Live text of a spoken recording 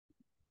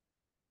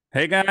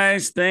Hey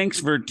guys,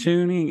 thanks for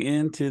tuning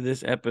into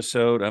this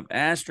episode of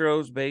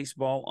Astros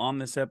Baseball. On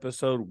this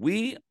episode,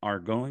 we are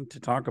going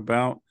to talk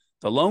about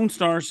the Lone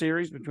Star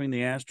Series between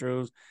the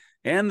Astros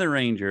and the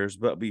Rangers.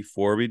 But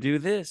before we do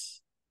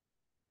this,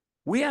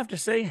 we have to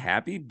say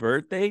happy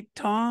birthday,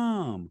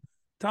 Tom.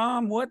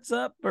 Tom, what's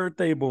up,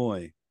 birthday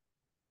boy?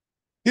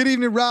 Good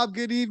evening, Rob.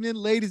 Good evening,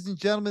 ladies and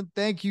gentlemen.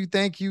 Thank you.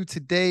 Thank you.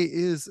 Today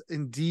is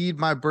indeed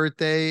my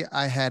birthday.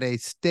 I had a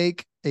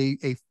steak,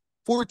 a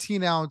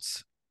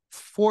 14-ounce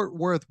Fort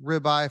Worth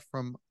ribeye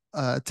from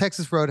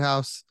Texas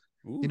Roadhouse.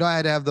 Ooh. I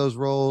had to have those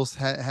rolls,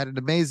 had an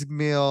amazing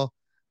meal,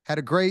 had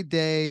a great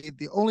day.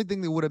 The only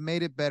thing that would have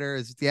made it better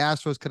is if the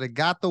Astros could have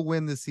got the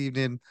win this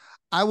evening.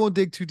 I won't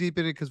dig too deep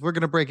in it because we're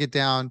going to break it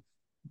down.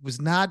 It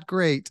was not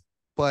great,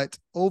 but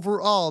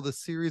overall, the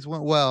series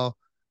went well.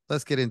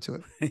 Let's get into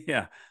it.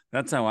 Yeah,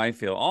 that's how I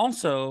feel.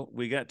 Also,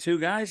 we got two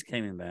guys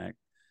coming back.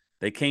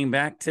 They came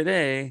back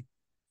today.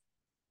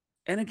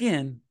 And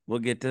again, we'll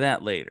get to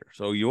that later.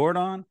 So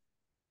Jordan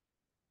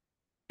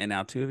and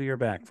now two of you are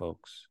back,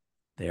 folks.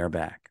 They are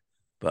back.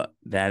 But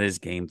that is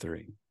game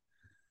three.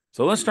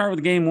 So let's start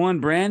with game one.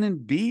 Brandon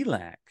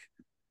Belak,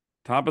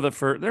 top of the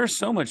first. There's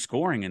so much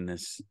scoring in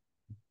this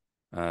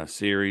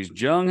series.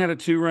 Jung had a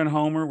 2-run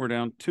homer. We're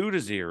down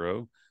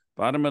 2-0.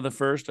 Bottom of the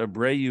first,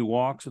 Abreu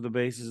walks with the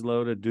bases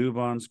loaded.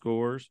 Dubon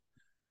scores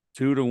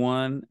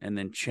 2-1. And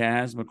then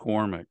Chas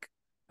McCormick,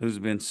 who's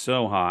been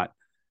so hot,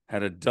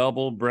 had a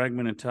double.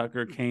 Bregman and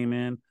Tucker came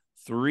in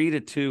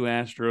 3-2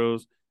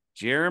 Astros.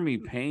 Jeremy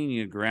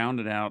Pena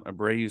grounded out.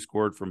 Abreu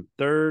scored from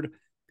third.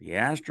 The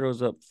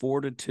Astros up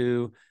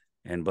 4-2.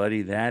 And,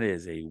 buddy, that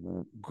is a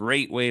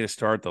great way to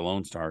start the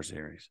Lone Star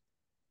Series.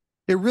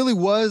 It really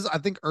was. I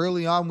think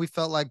early on we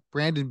felt like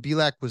Brandon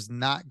Belak was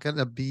not going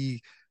to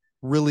be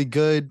really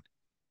good.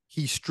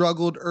 He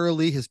struggled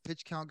early. His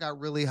pitch count got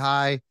really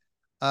high.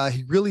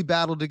 He really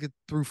battled to get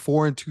through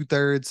 4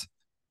 2/3,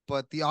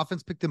 but the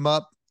offense picked him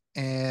up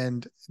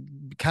and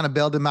kind of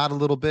bailed him out a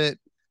little bit.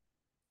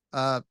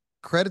 Uh,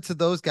 Credit to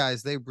those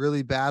guys. They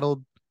really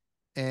battled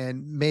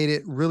and made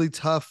it really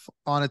tough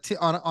on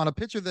a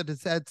pitcher that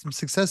has had some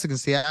success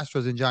against the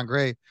Astros and John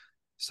Gray.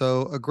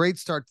 So a great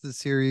start to the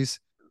series.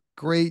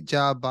 Great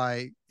job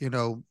by,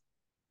 the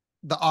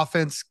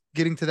offense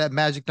getting to that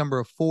magic number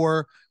of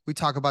 4. We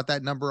talk about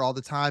that number all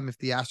the time. If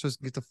the Astros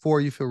can get to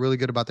 4, you feel really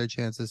good about their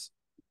chances.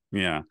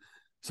 Yeah.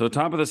 So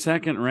top of the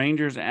second,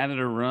 Rangers added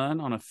a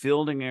run on a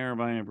fielding error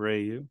by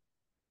Abreu.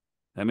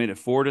 That made it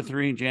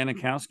 4-3.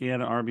 Janikowski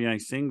had an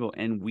RBI single,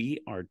 and we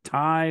are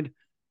tied.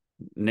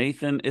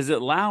 Nathan, is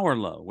it Lowe or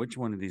Lowe? Which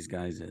one of these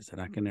guys is it?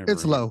 I can never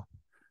It's remember.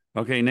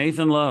 low. Okay,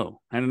 Nathan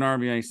Lowe had an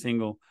RBI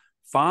single.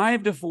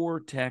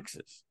 5-4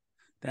 Texas.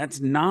 That's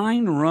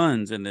 9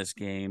 runs in this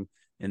game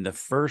in the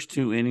first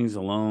 2 innings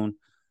alone.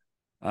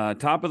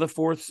 Top of the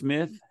fourth,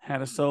 Smith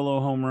had a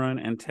solo home run,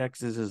 and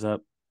Texas is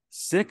up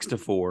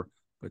 6-4.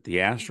 But the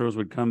Astros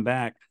would come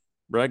back.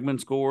 Bregman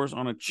scores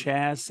on a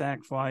Chas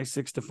sac fly,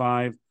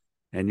 6-5.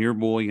 And your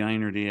boy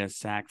Yainer Diaz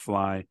sac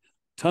fly.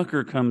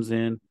 Tucker comes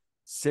in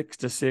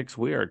 6-6.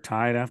 We are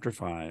tied after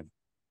 5.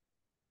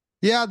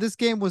 Yeah, this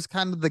game was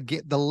kind of the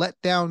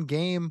letdown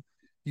game.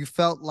 You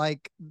felt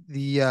like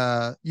you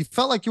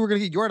felt like you were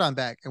going to get Jordan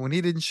back, and when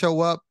he didn't show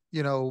up,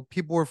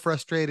 people were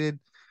frustrated.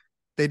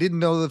 They didn't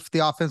know if the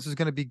offense was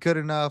going to be good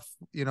enough.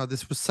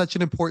 This was such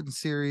an important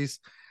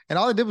series, and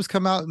all they did was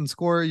come out and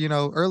score.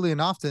 Early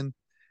and often.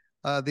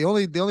 The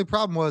only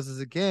problem is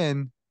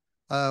again,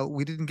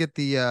 we didn't get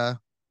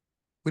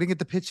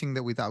the pitching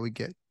that we thought we'd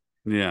get.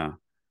 Yeah.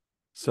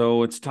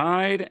 So it's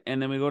tied,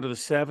 and then we go to the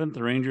 7th.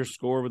 The Rangers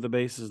score with the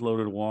bases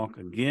loaded walk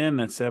again.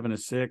 That's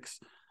 7-6.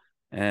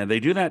 And they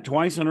do that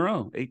twice in a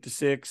row,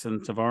 8-6,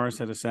 and Tavares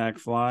had a sac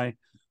fly.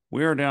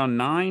 We are down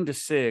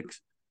 9-6,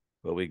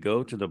 but we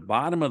go to the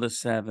bottom of the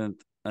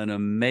 7th. An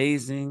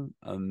amazing,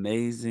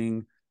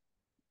 amazing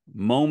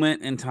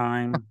moment in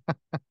time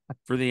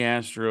for the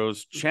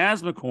Astros.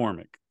 Chas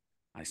McCormick,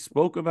 I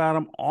spoke about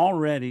him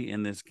already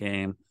in this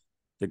game.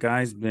 The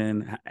guy's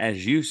been,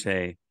 as you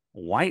say,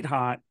 white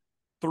hot,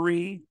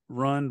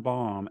 3-run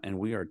bomb, and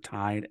we are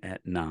tied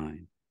at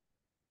 9.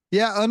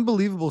 Yeah,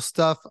 unbelievable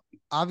stuff.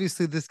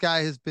 Obviously, this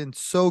guy has been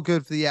so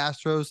good for the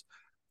Astros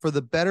for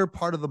the better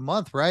part of the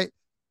month, right?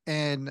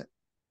 And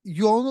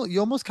you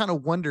almost kind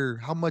of wonder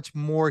how much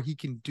more he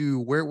can do.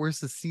 Where's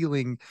the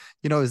ceiling?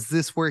 Is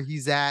this where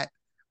he's at?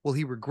 Will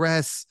he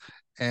regress?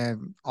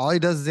 And all he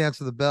does is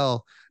answer the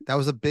bell. That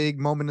was a big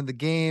moment in the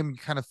game. You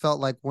kind of felt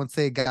like once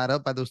they got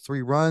up by those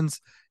 3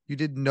 runs, you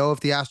didn't know if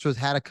the Astros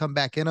had a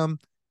comeback in them,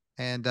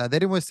 and they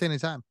didn't waste any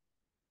time.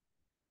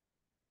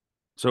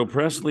 So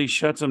Presley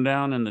shuts him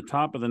down in the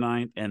top of the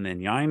 9th, and then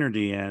Yainer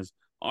Diaz,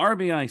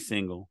 RBI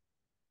single.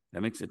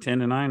 That makes it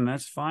 10-9, and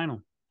that's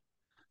final.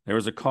 There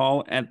was a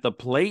call at the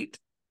plate,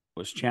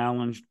 was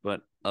challenged,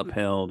 but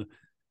upheld,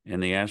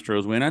 and the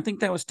Astros win. I think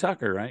that was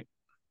Tucker, right?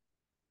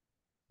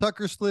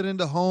 Tucker slid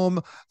into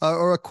home,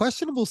 or a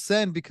questionable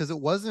send because it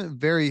wasn't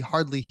very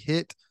hardly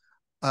hit.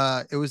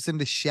 It was in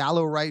the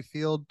shallow right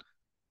field,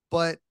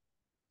 but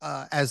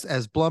as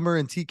Blummer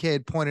and TK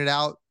had pointed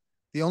out,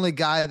 The only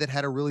guy that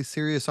had a really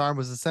serious arm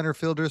was the center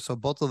fielder. So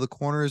both of the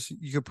corners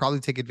you could probably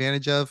take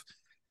advantage of.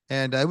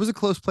 And it was a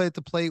close play at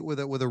the plate with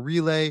a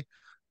relay,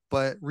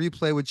 but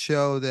replay would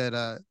show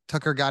that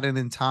Tucker got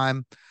in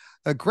time.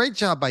 A great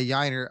job by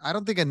Yiner. I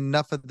don't think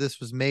enough of this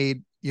was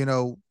made,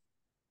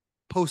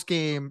 post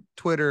game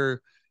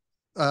Twitter.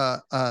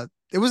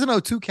 It was an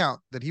 0-2 count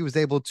that he was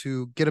able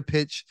to get a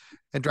pitch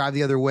and drive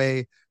the other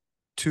way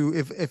to,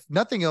 if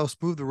nothing else,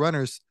 move the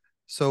runners.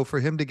 So for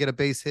him to get a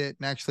base hit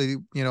and actually,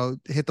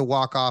 hit the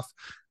walk off,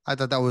 I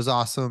thought that was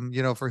awesome.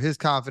 For his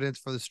confidence,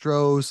 for the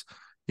Stros,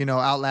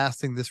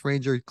 outlasting this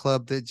Ranger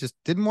club that just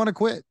didn't want to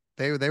quit.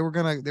 They were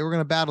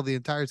gonna battle the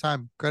entire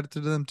time. Credit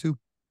to them too.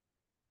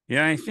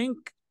 Yeah, I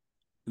think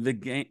the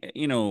game,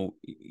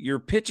 your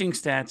pitching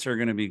stats are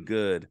going to be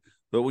good,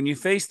 but when you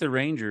face the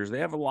Rangers, they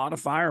have a lot of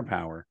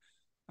firepower.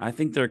 I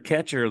think their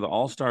catcher, the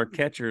all-star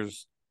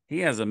catchers,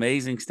 he has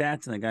amazing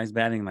stats, and the guy's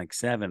batting like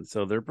seventh.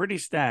 So they're pretty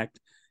stacked,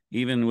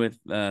 even with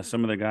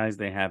some of the guys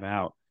they have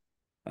out.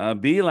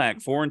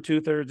 Belak, 4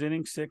 2/3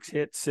 innings, 6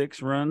 hits,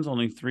 6 runs.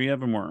 Only 3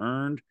 of them were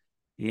earned.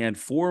 He had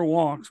 4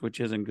 walks, which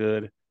isn't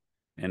good,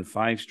 and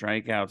 5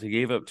 strikeouts. He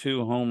gave up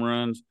 2 home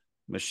runs.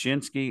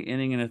 Mashinsky,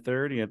 inning and a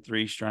third. He had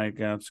 3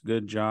 strikeouts.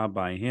 Good job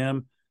by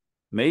him.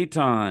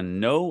 Maton,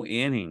 no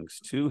innings,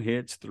 2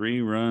 hits, 3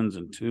 runs,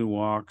 and 2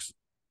 walks.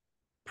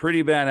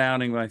 Pretty bad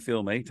outing by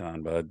Phil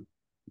Maton, bud.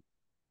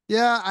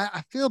 Yeah,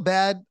 I feel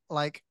bad.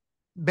 Like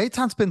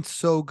Baton's been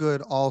so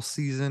good all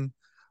season,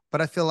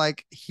 but I feel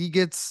like he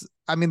gets.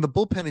 I mean, the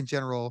bullpen in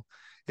general.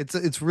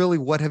 It's really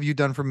what have you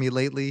done for me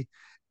lately?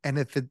 And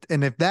if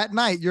that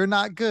night you're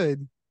not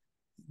good,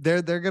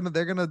 they're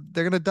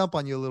gonna dump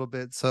on you a little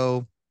bit.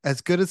 So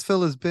as good as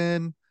Phil has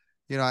been,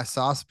 I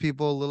saw some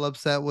people a little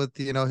upset with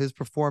his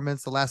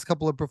performance, the last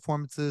couple of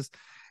performances,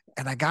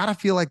 and I gotta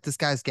feel like this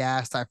guy's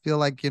gassed. I feel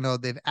like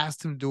they've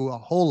asked him to do a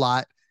whole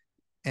lot,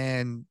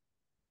 and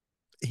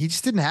he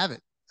just didn't have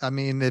it. I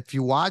mean, if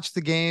you watch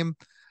the game,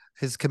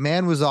 his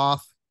command was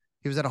off.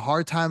 He was at a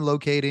hard time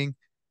locating,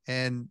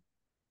 and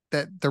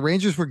that the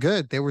Rangers were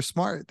good. They were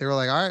smart. They were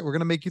like, all right, we're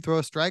gonna make you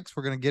throw strikes.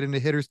 We're gonna get into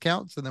hitters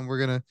counts, and then we're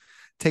gonna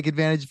take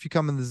advantage if you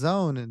come in the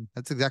zone. And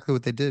that's exactly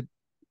what they did.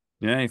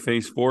 Yeah, he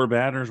faced 4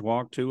 batters,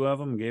 walked 2 of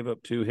them, gave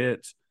up 2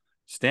 hits.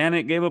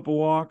 Stanek gave up a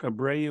walk,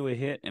 Abreu a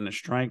hit and a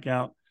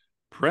strikeout,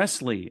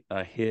 Presley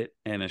a hit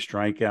and a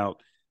strikeout,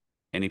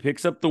 and he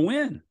picks up the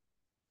win.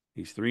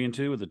 He's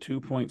 3-2 with a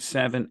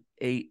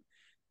 2.78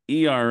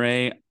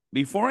 ERA.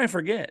 Before I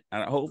forget,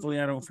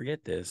 hopefully I don't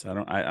forget this.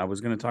 I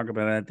was going to talk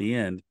about it at the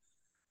end,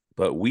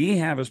 but we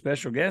have a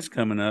special guest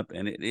coming up,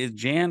 and it is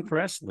Jan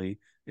Presley.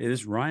 It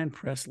is Ryan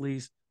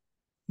Presley's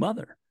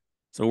mother.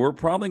 So we're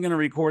probably going to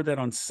record that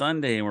on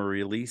Sunday and we'll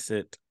release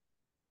it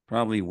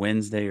probably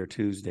Wednesday or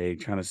Tuesday,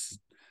 trying to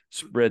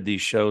spread these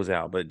shows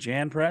out. But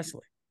Jan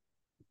Presley,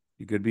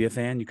 you could be a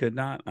fan, you could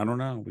not. I don't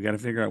know. We got to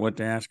figure out what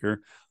to ask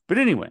her. But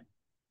anyway,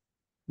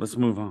 let's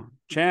move on.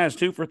 Chaz,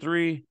 2 for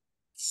 3,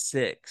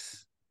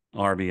 6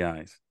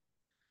 RBIs.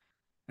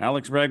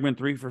 Alex Bregman,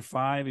 3 for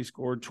 5. He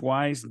scored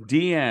twice.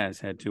 Diaz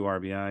had 2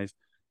 RBIs.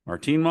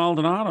 Martin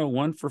Maldonado,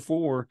 1 for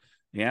 4.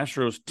 The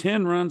Astros,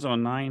 10 runs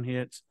on 9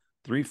 hits.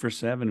 3 for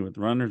 7 with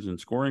runners in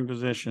scoring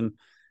position,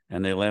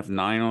 and they left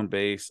 9 on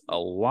base. A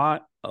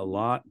lot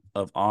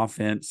of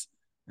offense.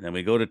 And then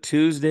we go to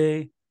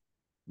Tuesday.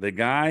 The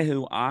guy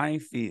who I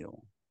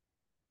feel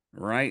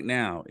right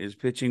now is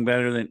pitching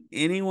better than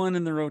anyone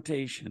in the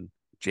rotation,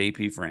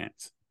 JP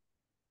France.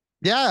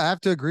 Yeah, I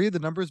have to agree. The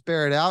numbers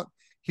bear it out.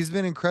 He's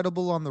been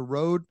incredible on the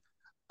road.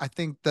 I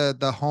think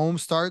the home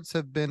starts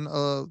have been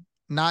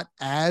not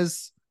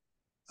as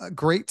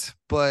great,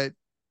 but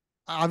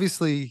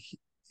obviously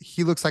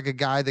he looks like a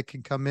guy that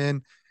can come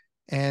in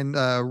and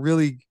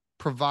really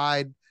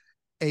provide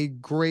a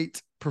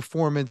great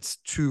performance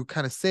to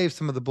kind of save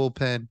some of the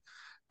bullpen,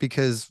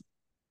 because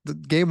the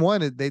game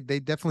one, they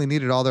definitely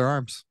needed all their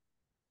arms.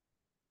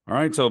 All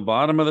right, so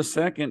bottom of the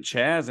second,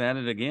 Chaz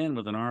added again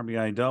with an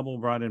RBI double,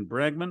 brought in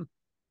Bregman,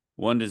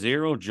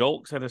 1-0.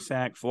 Jolks had a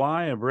sac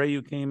fly.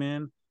 Abreu came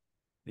in.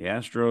 The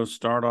Astros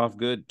start off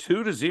good,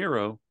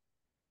 2-0.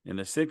 In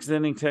the 6th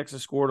inning,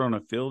 Texas scored on a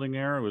fielding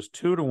error. It was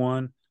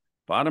 2-1.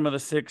 Bottom of the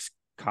 6th,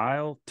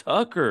 Kyle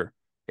Tucker,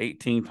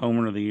 18th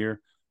homer of the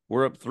year.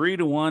 We're up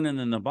 3-1. And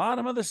then the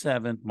bottom of the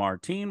 7th,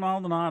 Martin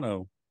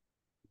Maldonado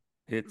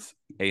hits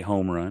a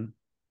home run.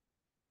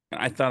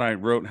 I thought I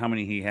wrote how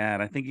many he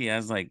had. I think he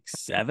has like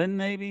 7,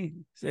 maybe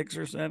 6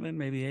 or 7,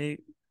 maybe 8.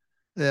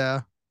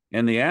 Yeah.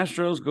 And the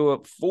Astros go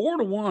up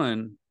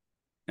 4-1.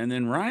 And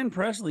then Ryan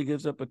Presley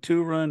gives up a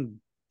 2-run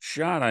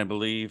shot, I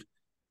believe,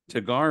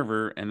 to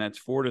Garver, and that's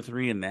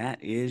 4-3. And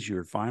that is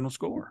your final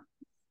score.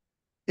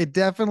 It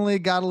definitely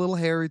got a little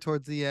hairy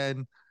towards the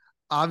end.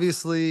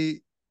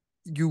 Obviously,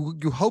 you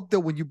hope that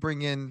when you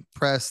bring in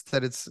Press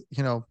that it's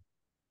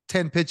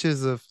 10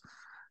 pitches of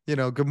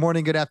good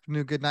morning, good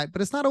afternoon, good night,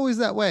 but it's not always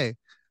that way.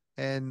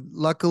 And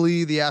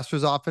luckily the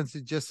Astros offense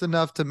did just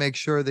enough to make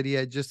sure that he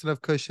had just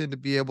enough cushion to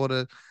be able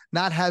to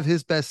not have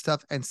his best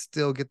stuff and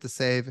still get the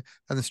save,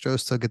 and the Astros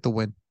still get the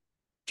win.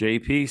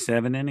 JP,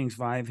 7 innings,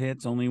 5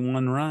 hits, only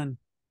 1 run.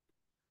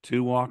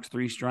 2 walks,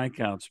 3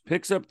 strikeouts.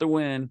 Picks up the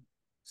win,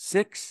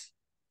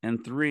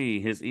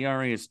 6-3. His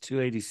ERA is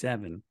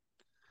 2.87.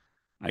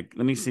 Let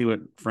me see what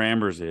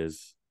Framber's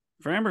is.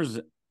 Framber's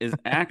is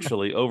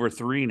actually over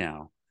 3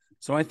 now.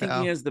 So I think he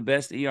Yeah. has the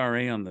best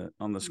ERA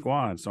on the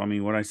squad. So I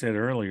mean, what I said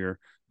earlier,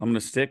 I'm going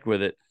to stick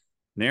with it.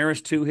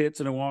 Naris 2 hits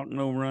and a walk,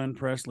 no run.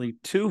 Presley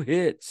 2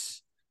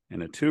 hits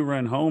and a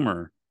 2-run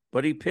homer,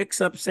 but he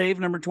picks up save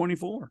number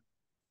 24.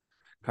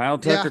 Kyle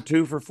Yeah. Tucker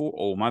 2 for 4.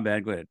 Oh, my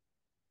bad. Go ahead.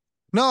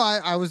 No,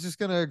 I was just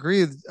gonna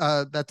agree.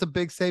 That's a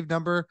big save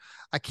number.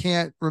 I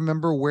can't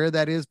remember where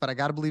that is, but I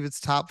gotta believe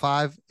it's top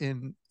five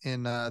in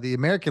the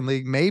American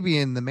League, maybe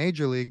in the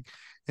Major League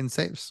in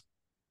saves.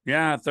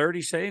 Yeah,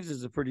 30 saves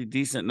is a pretty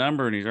decent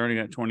number, and he's already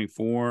got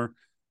 24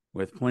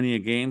 with plenty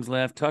of games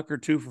left. Tucker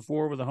 2 for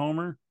 4 with a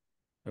homer.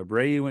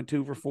 Abreu went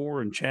 2 for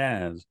 4, and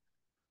Chaz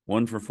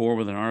 1 for 4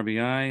 with an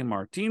RBI.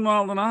 Martin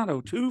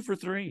Maldonado 2 for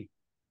 3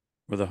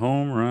 with a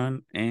home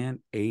run and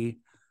a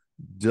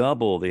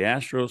double. The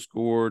Astros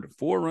scored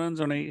 4 runs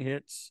on 8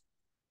 hits,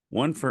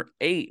 1 for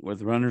 8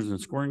 with runners in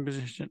scoring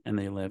position, and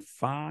they left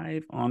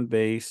 5 on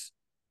base.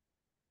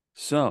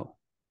 So,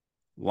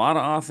 a lot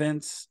of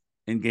offense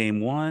in game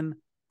 1.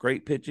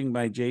 Great pitching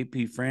by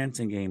JP France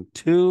in game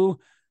 2.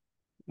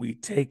 We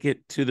take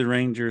it to the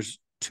Rangers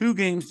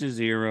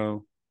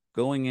 2-0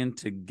 going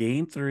into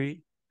game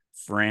 3.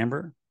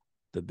 Framber,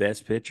 the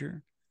best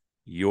pitcher.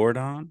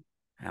 Jordan,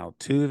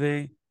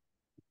 Altuve.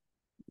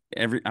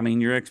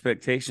 Your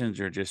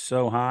expectations are just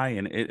so high,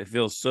 and it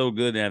feels so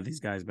good to have these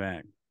guys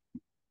back.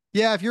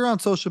 Yeah, if you're on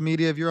social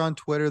media, if you're on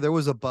Twitter, there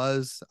was a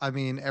buzz. I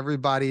mean,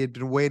 everybody had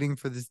been waiting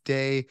for this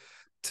day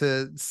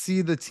to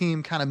see the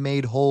team kind of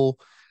made whole.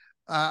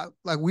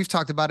 Like we've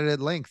talked about it at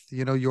length.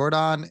 You know,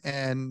 Jordan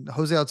and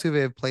Jose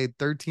Altuve have played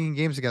 13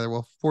 games together.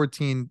 Well,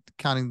 14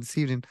 counting this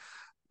evening.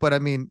 But I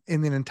mean,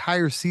 in an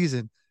entire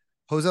season,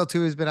 Jose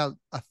Altuve has been out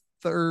a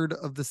third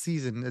of the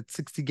season at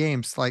 60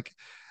 games. Like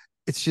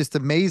it's just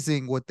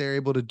amazing what they're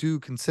able to do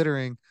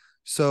considering.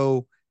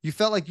 So you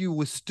felt like you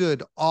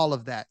withstood all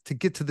of that to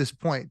get to this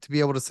point, to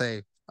be able to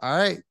say, all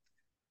right,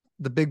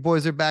 the big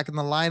boys are back in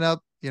the lineup.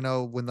 You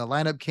know, when the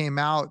lineup came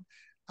out,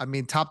 I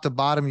mean, top to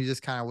bottom, you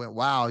just kind of went,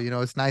 wow, you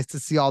know, it's nice to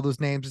see all those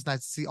names. It's nice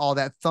to see all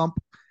that thump.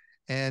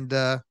 And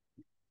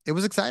it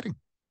was exciting.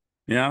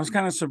 Yeah, I was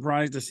kind of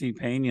surprised to see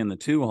Pena in the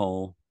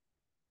 2-hole.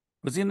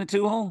 Was he in the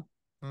 2-hole?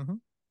 Mm-hmm.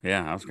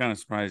 Yeah, I was kind of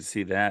surprised to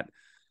see that.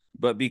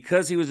 But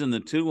because he was in the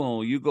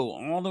 2-hole, you go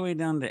all the way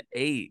down to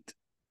 8.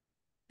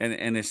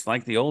 And it's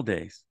like the old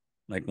days,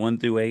 like 1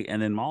 through 8,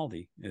 and then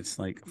Maldi. It's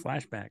like a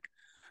flashback.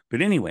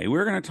 But anyway,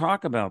 we're going to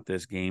talk about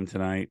this game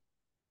tonight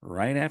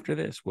right after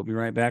this. We'll be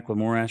right back with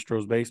more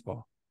Astros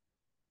baseball.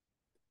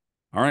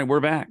 All right,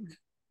 we're back.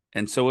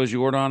 And so is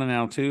Jordan and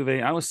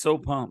Altuve. I was so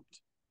pumped.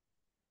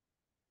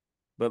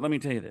 But let me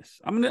tell you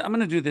this. I'm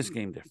gonna do this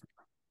game different.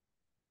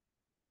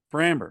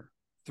 Framber,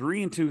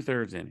 3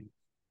 2/3 innings,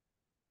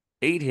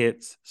 8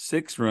 hits,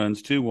 6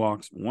 runs, 2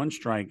 walks, 1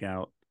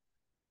 strikeout,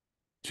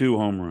 2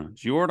 home runs.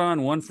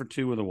 Jordan 1 for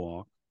 2 with a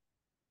walk.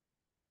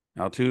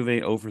 Altuve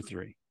 0 for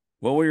 3.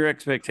 What were your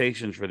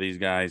expectations for these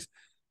guys?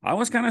 I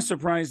was kind of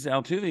surprised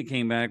Altuve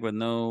came back with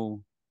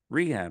no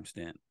rehab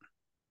stint.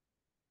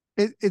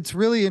 It's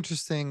really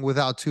interesting with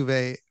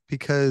Altuve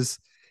because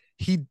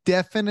he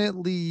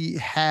definitely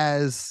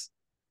has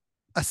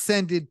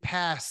ascended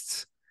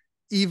past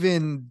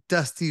even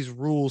Dusty's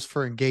rules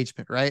for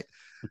engagement, right?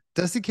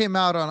 Dusty came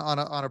out on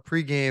a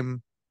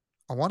pregame,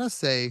 I want to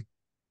say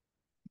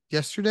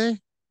yesterday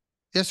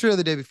or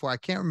the day before. I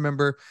can't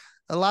remember.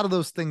 A lot of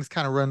those things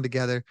kind of run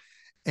together.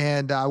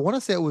 And I want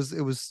to say it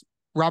was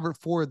Robert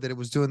Ford that it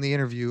was doing the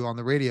interview on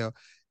the radio.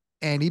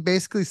 And he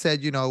basically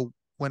said, you know,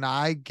 when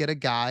I get a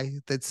guy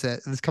that's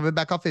coming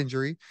back off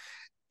injury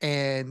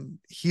and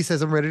he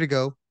says I'm ready to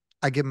go,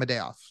 I give him a day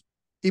off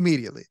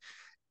immediately.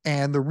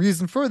 And the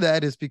reason for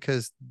that is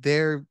because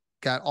they're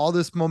got all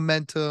this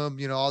momentum,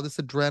 you know, all this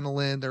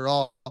adrenaline. They're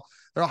all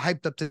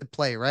hyped up to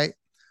play, right?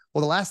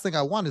 Well, the last thing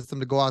I want is them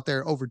to go out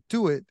there,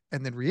 overdo it,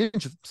 and then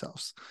re-injure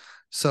themselves.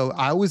 So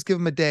I always give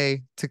them a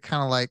day to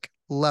kind of like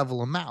level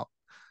them out.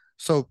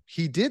 So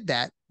he did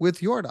that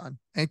with Jordan.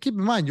 And keep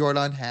in mind,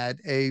 Jordan had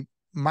a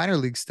minor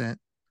league stint,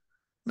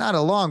 not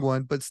a long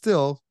one, but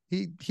still,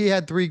 he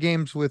had 3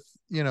 games with,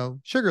 you know,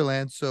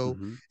 Sugarland. So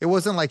Mm-hmm. it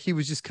wasn't like he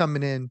was just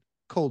coming in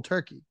cold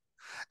turkey.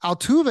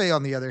 Altuve,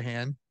 on the other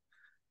hand,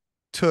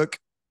 took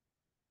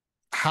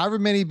however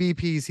many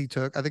BPs he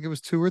took. I think it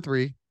was 2 or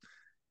 3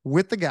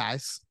 with the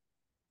guys.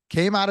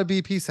 Came out of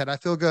BP, said, I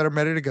feel good. I'm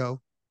ready to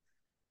go.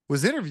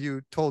 Was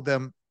interviewed, told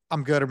them,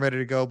 I'm good. I'm ready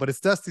to go. But it's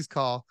Dusty's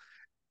call.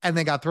 And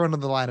then got thrown in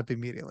the lineup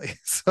immediately.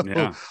 So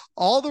Yeah.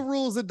 all the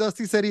rules that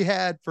Dusty said he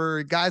had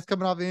for guys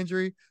coming off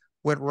injury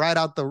went right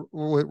out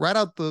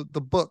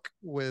the book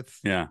with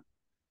Yeah.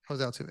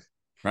 Jose Altuve.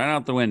 Right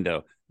out the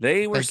window.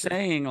 They were Thank you.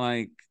 saying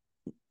like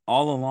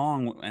all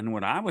along, and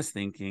what I was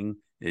thinking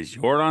is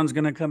Jordan's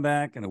going to come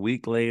back, and a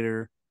week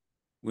later,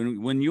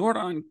 when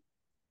Jordan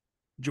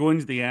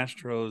joins the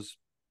Astros,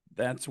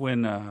 that's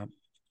when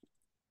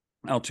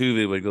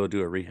Altuve would go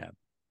do a rehab.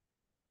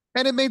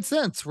 And it made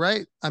sense,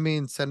 right? I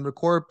mean, send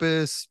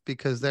Corpus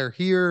because they're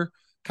here,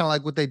 kind of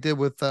like what they did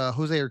with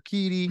Jose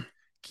Urquidy,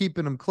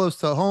 keeping him close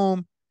to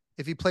home.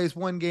 If he plays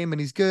one game and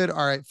he's good,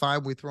 all right,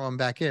 fine, we throw him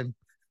back in.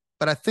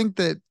 But I think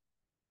that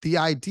the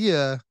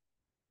idea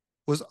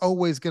was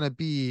always going to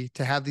be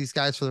to have these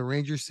guys for the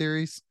Rangers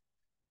series.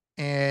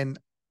 And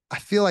I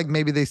feel like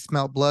maybe they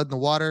smelt blood in the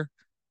water.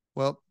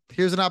 Well,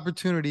 here's an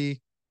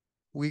opportunity.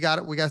 We got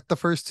it. We got the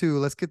first two.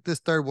 Let's get this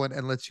third one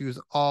and let's use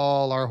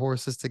all our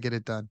horses to get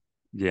it done.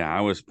 Yeah,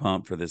 I was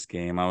pumped for this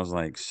game. I was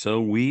like,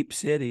 so Weep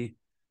City.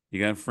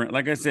 You got,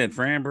 like I said,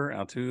 Framber,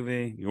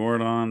 Altuve,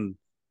 Jordan.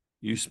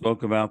 You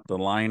spoke about the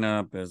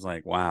lineup as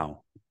like,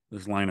 wow,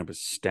 this lineup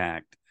is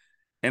stacked.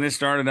 And it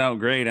started out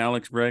great.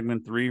 Alex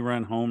Bregman,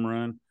 3-run home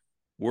run.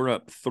 We're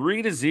up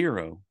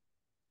 3-0.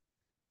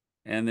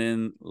 And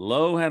then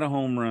Lowe had a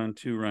home run,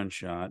 2-run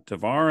shot.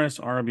 Tavares,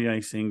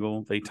 RBI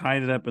single. They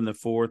tied it up in the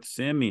fourth.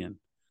 Simeon,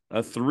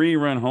 a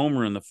 3-run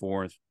homer in the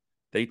fourth.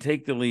 They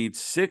take the lead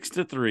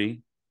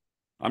 6-3.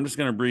 I'm just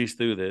going to breeze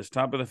through this.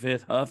 Top of the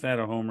fifth, Huff had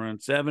a home run,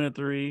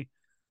 7-3.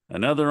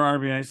 Another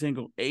RBI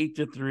single,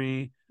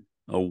 8-3.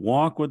 A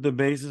walk with the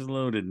bases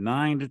loaded,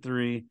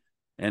 9-3.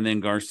 And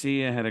then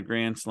Garcia had a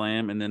grand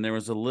slam. And then there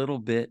was a little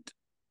bit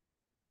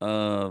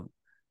of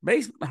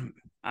base.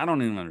 I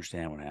don't even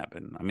understand what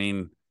happened. I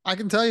mean, I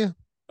can tell you.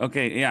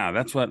 okay, yeah,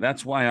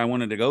 that's why I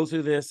wanted to go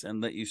through this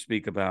and let you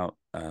speak about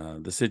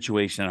the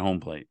situation at home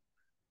plate.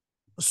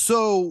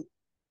 So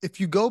if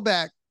you go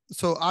back,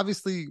 so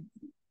obviously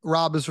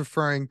Rob is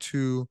referring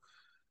to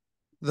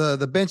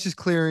the benches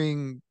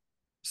clearing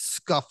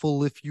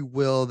scuffle, if you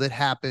will, that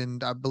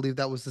happened. I believe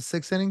that was the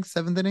sixth inning,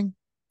 seventh inning.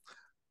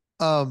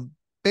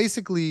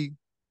 Basically,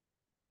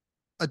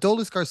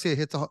 Adolis Garcia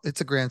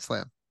hits a grand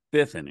slam.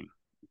 Fifth inning.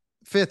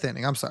 Fifth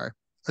inning. I'm sorry.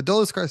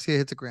 Adolis Garcia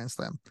hits a grand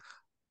slam,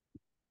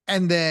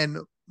 and then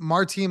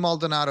Martin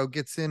Maldonado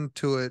gets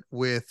into it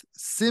with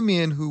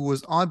Simeon, who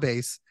was on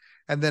base,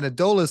 and then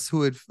Adolis,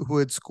 who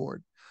had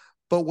scored.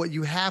 But what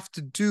you have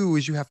to do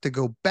is you have to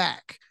go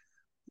back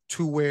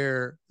to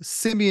where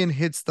Simeon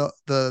hits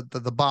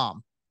the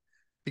bomb,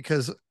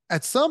 because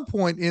at some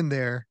point in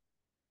there,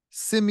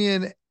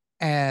 Simeon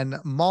and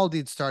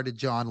Maldi started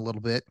John a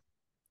little bit.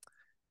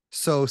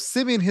 So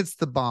Simeon hits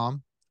the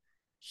bomb.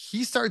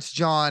 He starts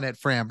John at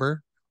Framber.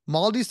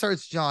 Maldi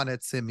starts John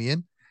at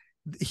Simeon.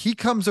 He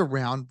comes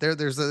around.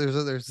 There's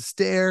a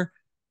stare.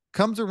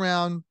 Comes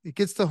around. It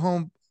gets to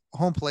home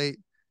plate.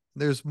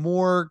 There's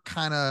more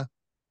kind of,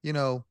 you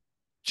know,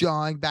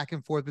 jawing back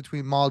and forth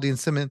between Maldi and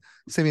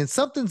Simeon.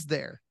 Something's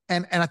there,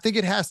 and I think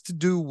it has to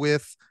do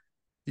with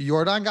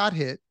Jordan got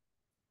hit,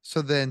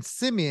 so then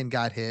Simeon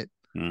got hit,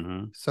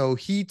 Mm-hmm. so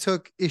he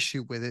took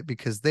issue with it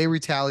because they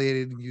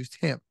retaliated and used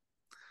him,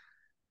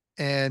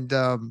 and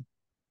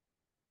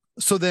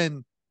so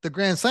then the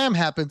grand slam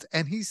happens,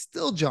 and he's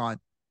still John,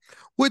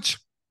 which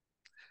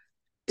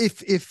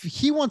if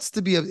he wants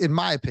to be, in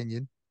my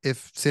opinion,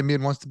 if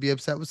Simeon wants to be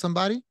upset with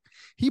somebody,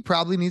 he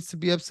probably needs to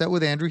be upset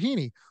with Andrew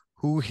Heaney,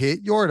 who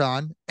hit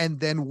Jordan and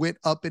then went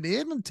up and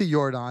into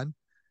Jordan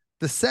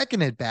the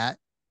second at bat.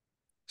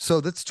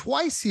 So that's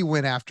twice he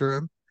went after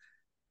him.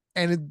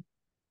 And,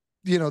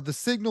 the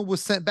signal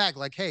was sent back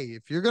like, hey,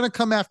 if you're going to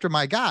come after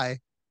my guy,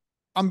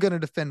 I'm going to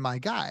defend my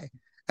guy.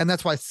 And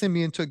that's why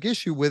Simeon took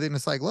issue with it. And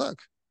it's like, look,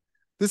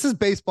 this is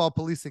baseball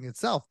policing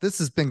itself. This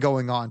has been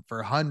going on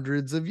for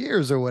hundreds of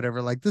years or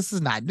whatever. Like, this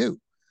is not new.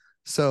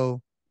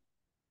 So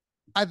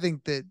I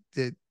think that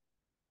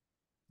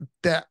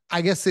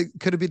I guess it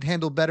could have been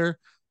handled better,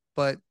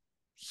 but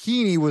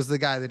Heaney was the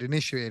guy that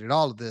initiated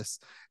all of this,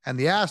 and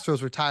the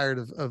Astros were tired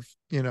of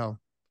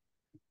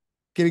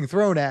getting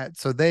thrown at,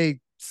 so they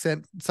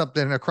sent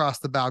something across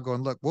the bow,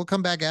 going, "Look, we'll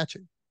come back at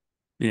you."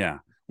 Yeah.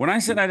 When I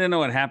said I didn't know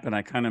what happened,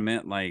 I kind of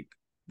meant like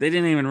they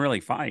didn't even really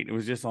fight. It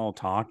was just all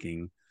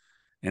talking.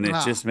 And it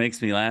Ah, just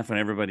makes me laugh when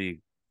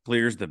everybody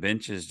clears the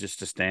benches just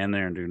to stand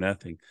there and do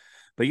nothing.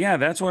 But yeah,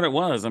 that's what it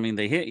was. I mean,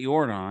 they hit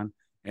Jordan.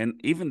 And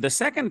even the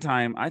second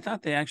time, I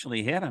thought they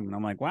actually hit him. And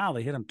I'm like, wow,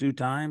 they hit him 2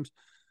 times.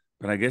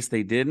 But I guess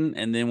they didn't.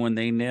 And then when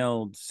they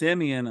nailed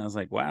Simeon, I was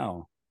like,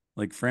 wow,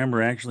 like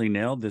Frember actually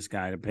nailed this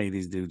guy to pay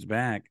these dudes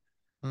back.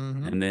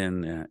 mm-hmm. And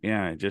then,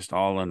 yeah, it just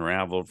all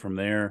unraveled from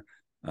there.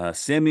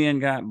 Simeon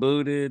got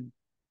booted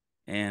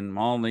and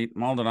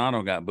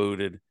Maldonado got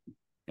booted.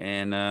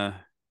 And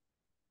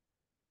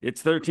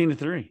it's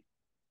 13-3.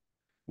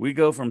 We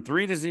go from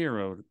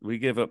 3-0. We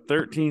give up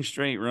 13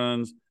 straight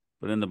runs,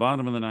 but in the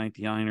bottom of the ninth,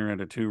 Yiner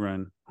had a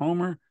 2-run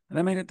homer, and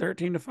that made it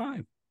 13-5.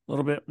 A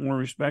little bit more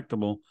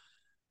respectable.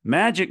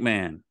 Magic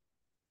Man.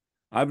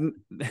 I've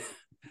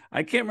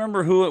I can't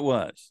remember who it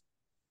was.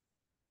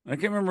 I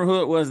can't remember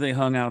who it was they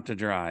hung out to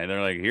dry.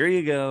 They're like, here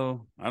you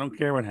go. I don't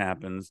care what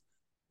happens.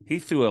 He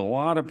threw a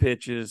lot of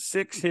pitches,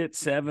 6 hits,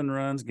 7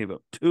 runs, gave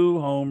up 2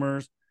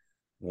 homers.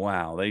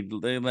 Wow, they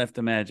left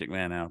the Magic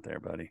Man out there,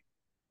 buddy.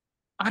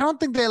 I don't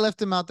think they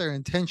left him out there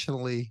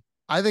intentionally.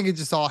 I think it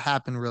just all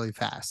happened really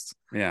fast.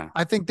 Yeah.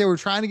 I think they were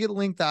trying to get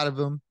linked out of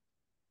him.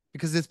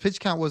 because his pitch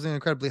count wasn't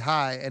incredibly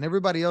high, and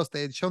everybody else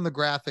they had shown the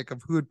graphic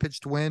of who had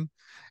pitched when,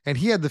 and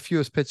he had the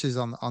fewest pitches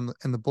in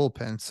the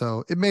bullpen,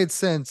 so it made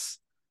sense.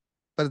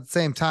 But at the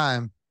same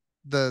time,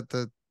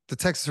 the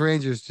Texas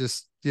Rangers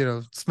just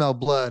smelled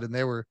blood, and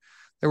they were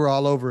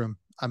all over him.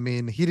 I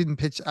mean, he didn't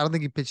pitch. I don't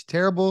think he pitched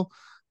terrible,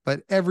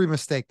 but every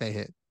mistake they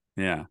hit.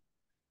 Yeah.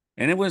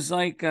 And it was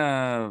like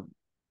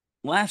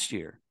last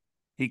year.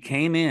 He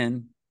came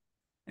in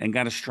and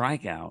got a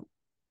strikeout,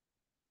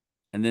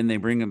 and then they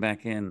bring him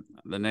back in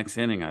the next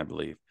inning, I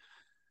believe.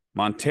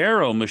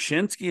 Montero,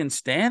 Mashinsky, and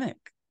Stanek,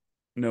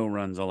 no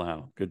runs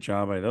allowed. Good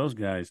job by those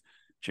guys.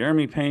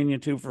 Jeremy Pena,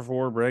 2 for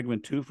 4.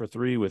 Bregman, 2 for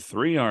 3 with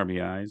 3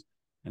 RBIs.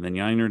 And then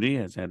Yainer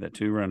Diaz had that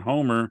 2-run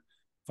homer,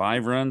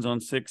 5 runs on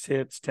 6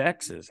 hits.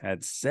 Texas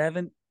had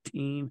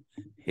 17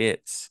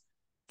 hits,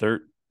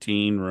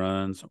 13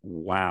 runs.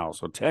 Wow.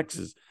 So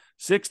Texas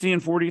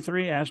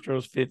 60-43,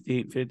 Astros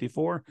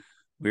 58-54.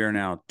 We are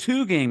now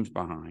 2 games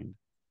behind.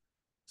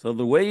 So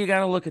the way you got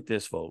to look at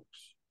this,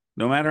 folks,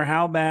 no matter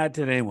how bad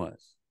today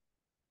was,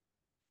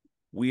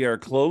 we are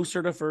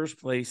closer to first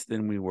place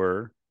than we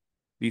were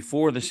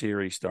before the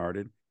series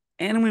started,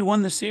 and we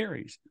won the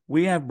series.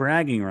 We have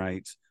bragging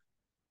rights.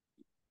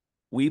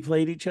 We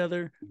played each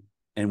other,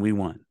 and we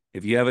won.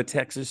 If you have a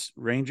Texas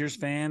Rangers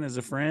fan as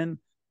a friend,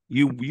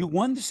 you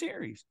won the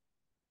series.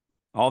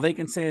 All they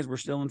can say is we're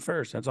still in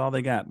first. That's all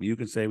they got. You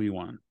can say we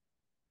won.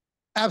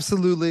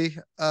 Absolutely.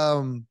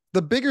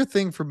 The bigger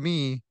thing for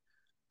me,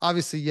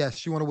 obviously,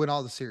 yes, you want to win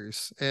all the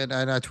series, and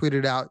I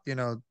tweeted out,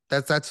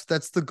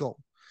 that's the goal.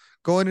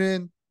 Going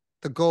in,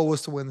 the goal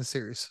was to win the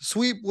series.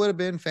 Sweep would have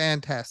been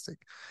fantastic.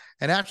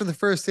 And after the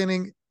first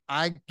inning,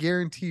 I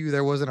guarantee you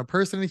there wasn't a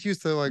person in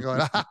Houston like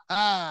going,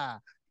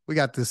 we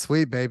got this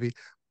sweep, baby.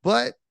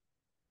 But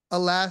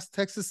alas,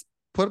 Texas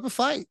put up a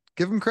fight.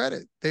 Give them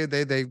credit.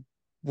 They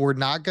were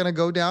not going to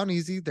go down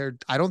easy.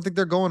 I don't think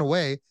they're going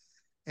away.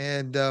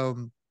 And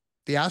the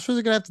Astros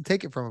are going to have to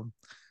take it from them.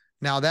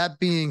 Now, that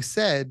being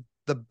said,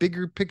 the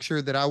bigger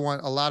picture that I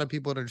want a lot of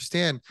people to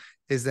understand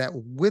is that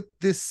with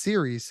this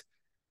series,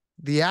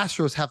 the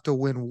Astros have to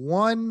win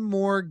one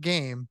more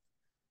game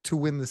to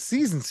win the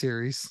season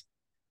series.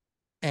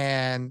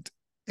 And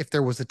if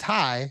there was a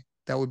tie,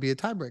 that would be a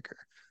tiebreaker.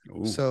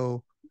 Ooh.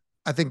 So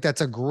I think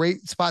that's a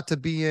great spot to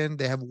be in.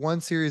 They have one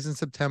series in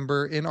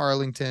September in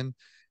Arlington,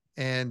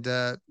 and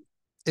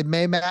it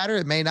may matter,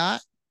 it may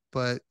not.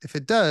 But if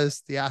it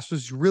does, the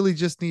Astros really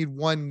just need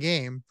one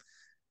game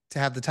to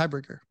have the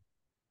tiebreaker.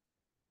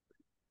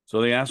 So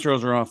the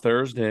Astros are off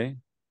Thursday.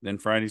 Then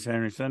Friday,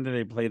 Saturday, Sunday,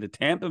 they play the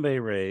Tampa Bay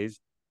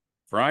Rays.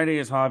 Friday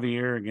is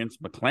Javier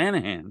against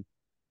McClanahan.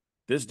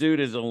 This dude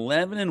is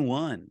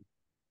 11-1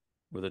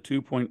 with a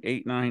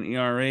 2.89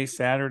 ERA.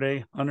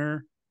 Saturday,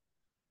 Hunter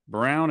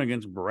Brown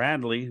against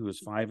Bradley, who is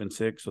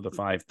 5-6 with a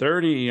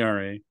 5.30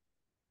 ERA.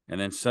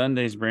 And then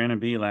Sunday's Brandon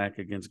Bielak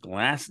against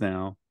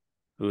Glasnow,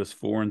 who is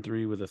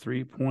 4-3 with a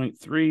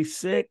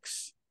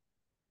 3.36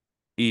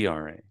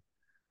 ERA.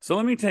 So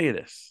let me tell you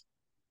this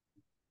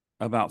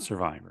about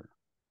Survivor.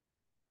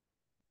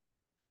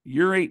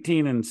 You're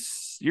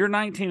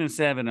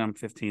 19-7. I'm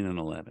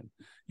 15-11.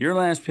 Your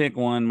last pick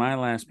won. My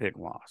last pick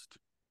lost.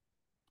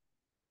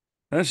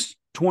 That's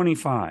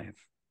 25.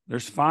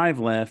 There's 5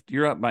 left.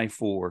 You're up by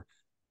 4.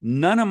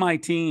 None of my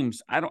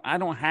teams. I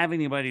don't have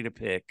anybody to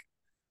pick,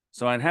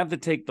 so I'd have to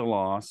take the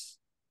loss,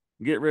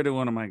 get rid of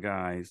one of my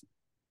guys.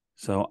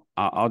 So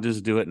I'll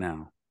just do it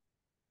now.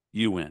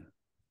 You win.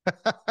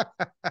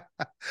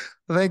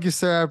 Thank you,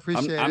 sir. I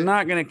appreciate it. I'm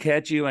not going to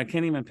catch you. I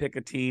can't even pick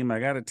a team. I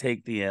got to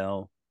take the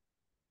L.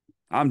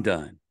 I'm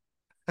done.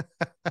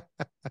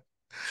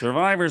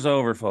 Survivor's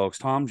over, folks.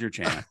 Tom's your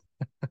champ.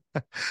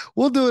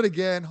 We'll do it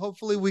again.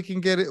 Hopefully we can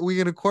get it. We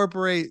can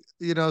incorporate,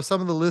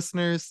 some of the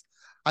listeners.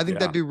 I think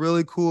that'd be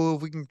really cool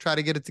if we can try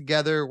to get it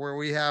together where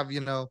we have,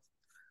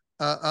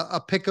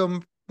 a pick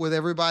 'em with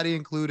everybody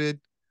included,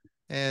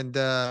 and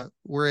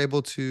we're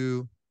able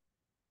to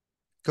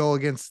go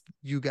against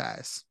you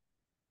guys.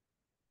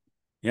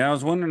 Yeah, I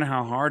was wondering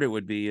how hard it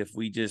would be if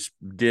we just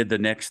did the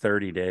next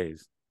 30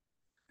 days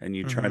and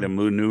you try to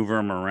maneuver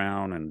them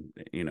around, and,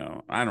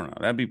 I don't know.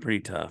 That'd be pretty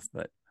tough,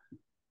 but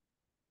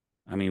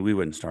I mean, we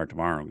wouldn't start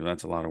tomorrow because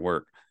that's a lot of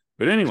work.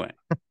 But anyway,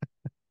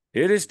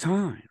 it is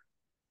time.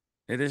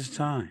 It is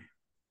time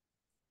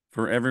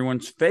for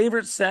everyone's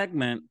favorite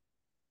segment,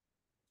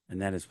 and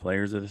that is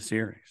Players of the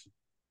Series.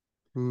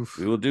 Oof.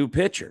 We will do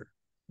pitcher,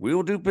 we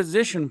will do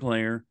position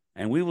player,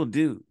 and we will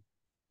do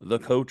the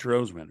Coach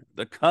Rose winner,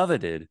 the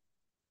coveted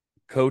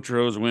Coach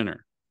Rose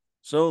winner.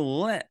 So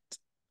let's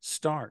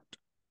start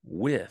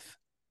with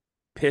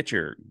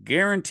pitcher.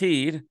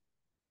 Guaranteed.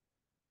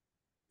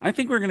 I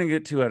think we're going to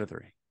get 2 out of 3.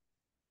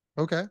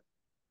 Okay.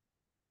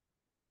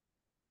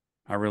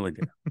 I really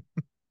do.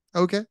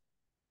 Okay.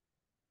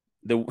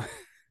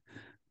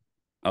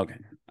 Okay.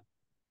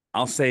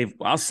 I'll save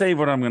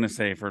what I'm going to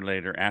say for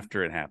later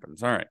after it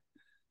happens. All right.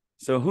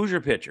 So who's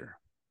your pitcher?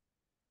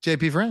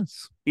 JP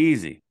France.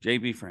 Easy.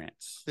 JP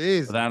France.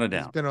 Easy. Without a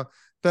doubt. He's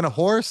been a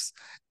horse,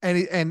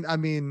 and I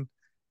mean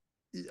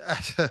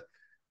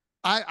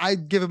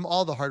I'd give him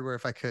all the hardware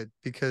if I could,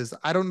 because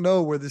I don't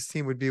know where this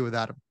team would be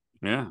without him.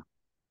 Yeah.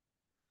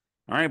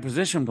 All right,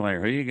 position player.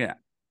 Who you got?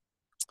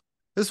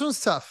 This one's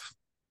tough.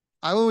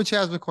 I went with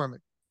Chas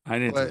McCormick, I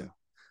did but too.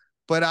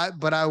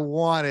 I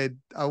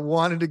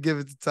wanted to give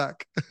it to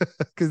Tuck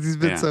because he's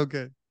been Yeah. so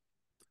good.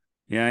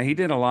 Yeah, he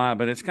did a lot,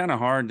 but it's kind of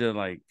hard to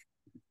like.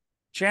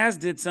 Chaz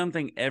did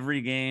something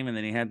every game, and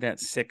then he had that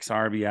 6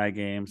 RBI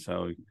game.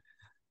 So,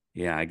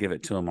 yeah, I give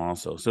it to him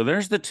also. So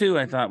there's the 2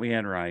 I thought we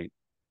had right.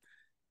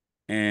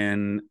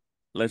 And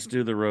let's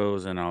do the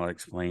rows, and I'll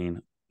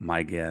explain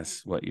my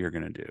guess what you're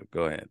going to do.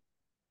 Go ahead.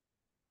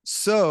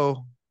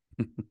 So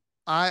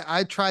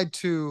I tried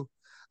to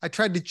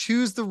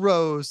choose the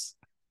rows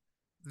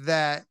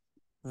that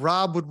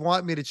Rob would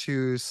want me to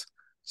choose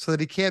so that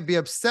he can't be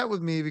upset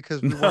with me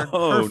because we weren't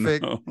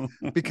perfect, No.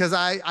 because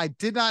I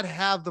did not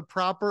have the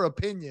proper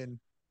opinion.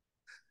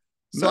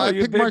 So No, I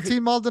you picked pick.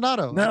 Martin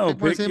Maldonado. I No,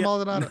 picked Martin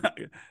Maldonado.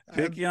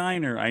 pick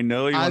Yiner. I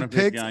know you I want to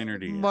pick picked Yiner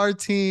Diaz.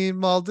 Martin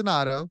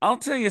Maldonado. I'll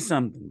tell you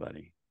something,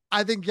 buddy.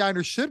 I think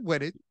Yiner should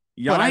win it,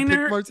 but I picked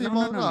Yiner, Martin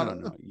Maldonado.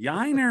 no.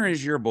 Yiner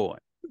is your boy.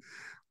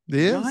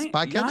 He is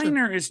my catcher.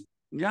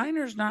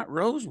 Yiner's not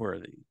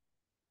Roseworthy.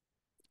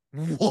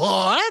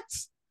 What?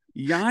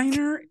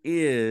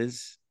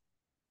 Yiner's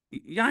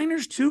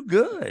too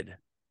good.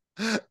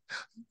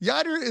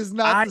 Yiner is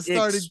not the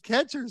starting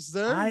catcher,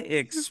 sir. I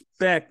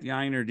expect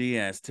Yiner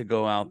Diaz to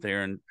go out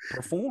there and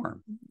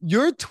perform.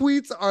 Your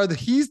tweets are that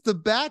he's the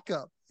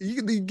backup. He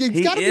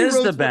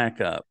is the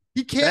backup.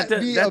 He can't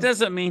be. That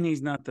doesn't mean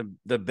he's not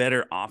the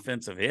better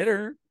offensive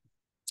hitter.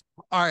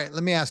 All right,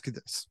 let me ask you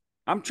this.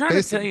 I'm trying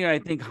to tell you, I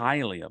think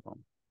highly of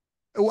him.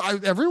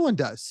 Everyone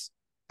does.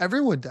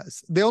 Everyone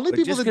does. The only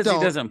people that don't.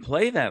 He doesn't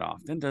play that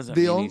often doesn't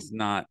mean he's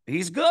not.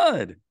 He's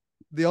good.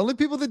 The only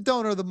people that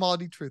don't are the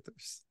Maldi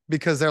truthers,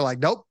 because they're like,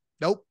 nope,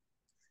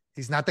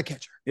 he's not the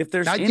catcher. If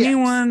there's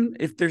anyone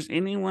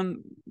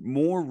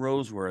more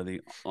Roseworthy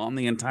on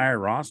the entire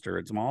roster,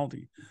 it's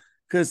Maldi,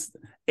 because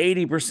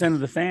 80% of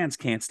the fans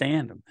can't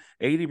stand him.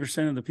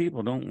 80% of the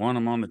people don't want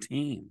him on the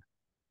team.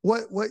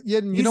 What?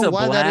 You know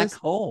why that is?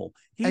 Hole.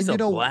 He's a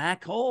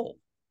black hole.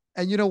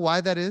 And you know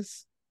why that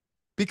is?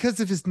 Because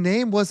if his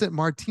name wasn't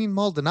Martin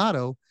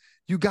Maldonado,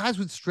 you guys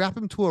would strap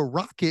him to a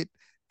rocket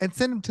and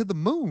send him to the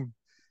moon.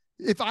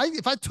 If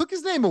I took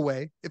his name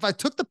away, if I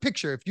took the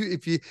picture,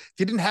 if you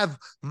didn't have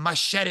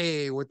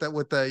machete with the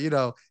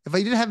if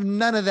I didn't have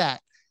none of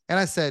that, and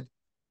I said,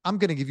 I'm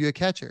gonna give you a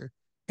catcher,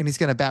 and he's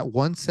gonna bat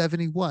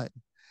 171,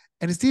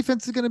 and his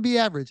defense is gonna be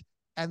average,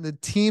 and the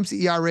team's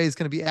ERA is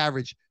gonna be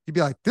average, you'd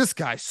be like, this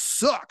guy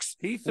sucks.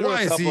 He threw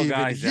a couple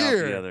guys out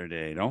the other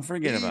day. Don't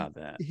forget about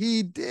that.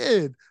 He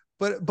did.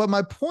 But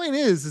my point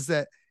is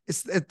that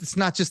it's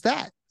not just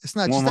that. It's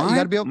not just that. You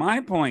got to be able.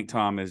 My point,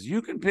 Tom, is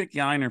you can pick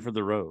Yiner for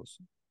the Rose.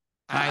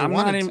 I'm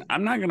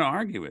not going to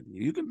argue with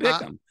you. You can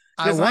pick him.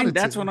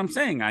 That's what I'm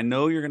saying. I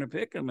know you're going to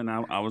pick him, and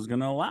I was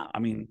going to allow. I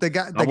mean, the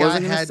guy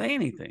wasn't going to say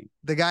anything.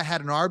 The guy had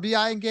an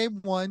RBI in game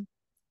 1.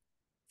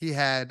 He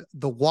had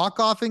the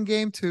walk-off in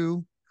game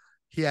 2.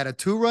 He had a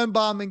 2-run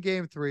bomb in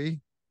game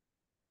 3.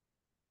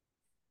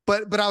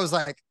 But I was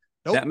like,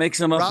 nope. That makes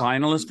him a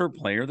finalist for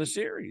Player of the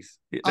Series.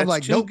 I'm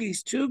like, nope.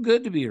 He's too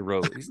good to be a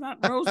Rose. He's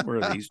not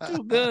Roseworthy. He's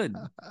too good.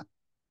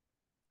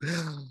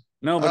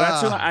 No, but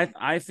that's what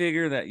I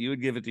figure that you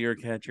would give it to your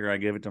catcher. I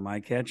give it to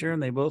my catcher,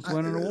 and they both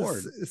win an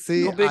award.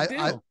 See, no big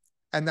deal.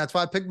 And that's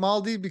why I picked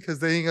Maldi, because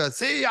then he goes,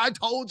 see, I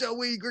told you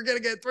we're going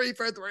to get 3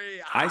 for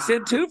 3. I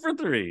said 2 for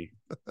 3.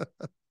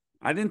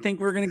 I didn't think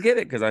we were going to get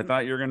it because I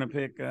thought you were going to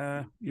pick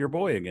your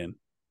boy again.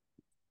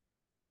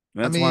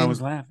 That's why I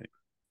was laughing.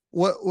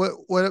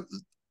 What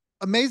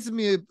amazes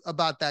me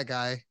about that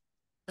guy,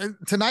 and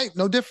tonight,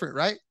 no different,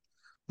 right?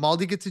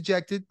 Maldi gets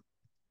ejected,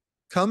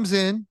 comes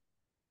in,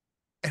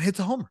 and hits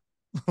a homer.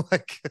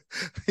 Like,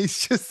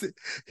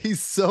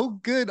 he's so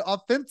good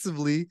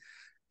offensively.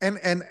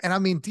 And I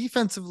mean,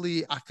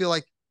 defensively, I feel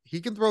like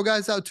he can throw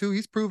guys out too.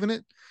 He's proven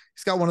it.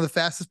 He's got one of the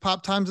fastest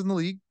pop times in the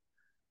league.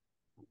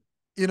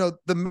 You know,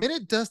 the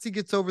minute Dusty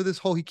gets over this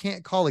whole he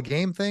can't call a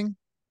game thing,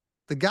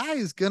 the guy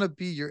is going to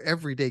be your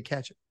everyday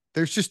catcher.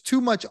 There's just too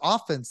much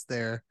offense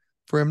there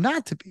for him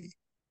not to be.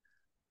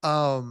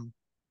 I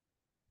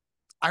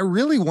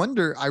really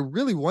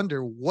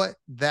wonder what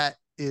that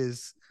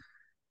is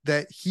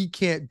that he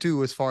can't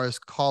do as far as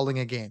calling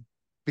a game,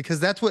 because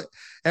that's what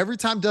every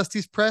time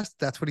Dusty's pressed,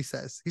 that's what he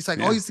says. He's like,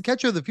 oh, he's the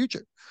catcher of the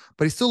future,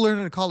 but he's still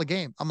learning to call a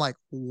game. I'm like,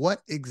 what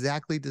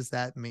exactly does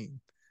that mean?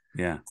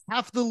 Yeah.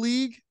 Half the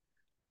league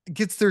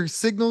gets their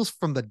signals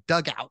from the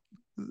dugout,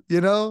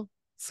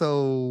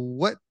 So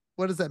what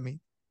does that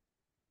mean?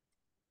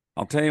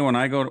 I'll tell you, when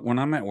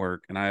I'm at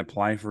work and I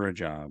apply for a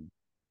job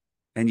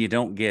and you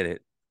don't get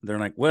it, they're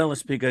like, well,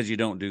 it's because you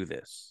don't do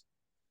this.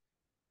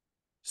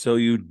 So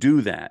you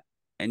do that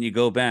and you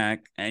go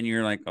back and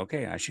you're like,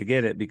 okay, I should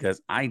get it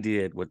because I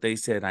did what they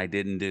said I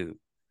didn't do.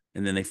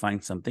 And then they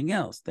find something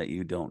else that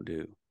you don't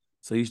do.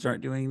 So you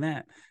start doing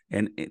that.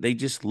 And they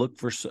just look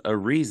for a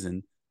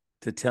reason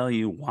to tell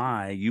you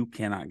why you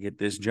cannot get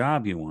this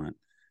job you want.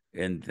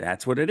 And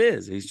that's what it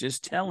is. He's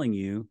just telling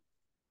you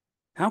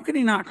How could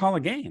he not call a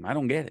game? I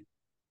don't get it.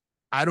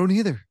 I don't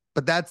either.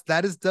 But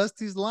that is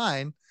Dusty's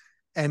line.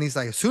 And he's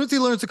like, as soon as he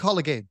learns to call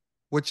a game,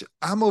 which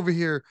I'm over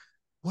here,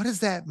 what does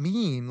that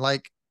mean?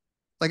 Like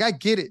I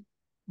get it.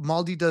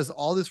 Maldi does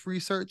all this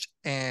research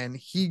and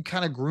he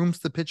kind of grooms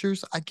the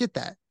pitchers. I get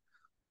that.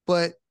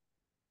 But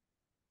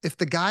if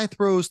the guy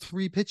throws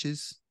 3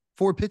 pitches,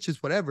 4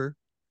 pitches, whatever,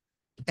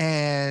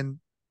 and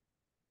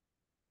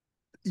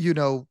you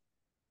know,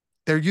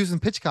 they're using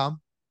PitchCom,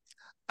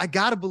 I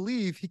gotta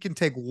believe he can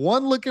take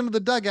one look into the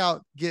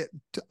dugout, get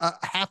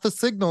half a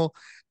signal,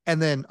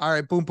 and then all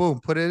right, boom, boom,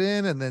 put it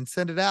in, and then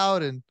send it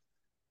out. And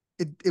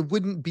it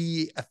wouldn't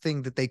be a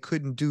thing that they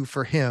couldn't do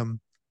for him.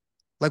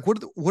 Like what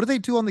do they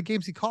do on the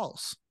games he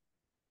calls?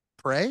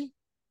 Pray?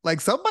 Like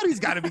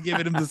somebody's got to be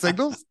giving him the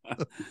signals.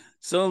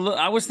 So look,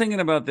 I was thinking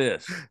about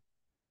this.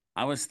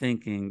 I was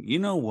thinking, you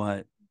know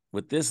what?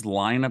 With this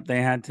lineup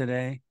they had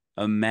today,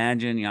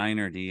 imagine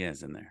Yainer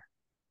Diaz in there.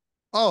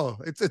 Oh,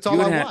 it's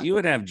all I want. You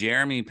would have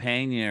Jeremy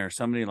Pena or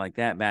somebody like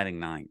that batting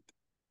ninth.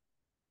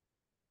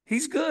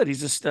 He's good.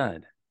 He's a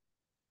stud.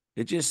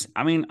 It just,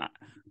 I mean,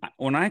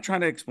 when I try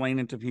to explain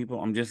it to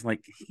people, I'm just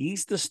like,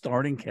 he's the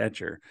starting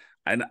catcher.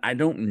 I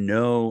don't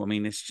know. I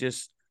mean, it's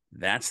just,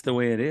 that's the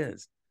way it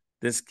is.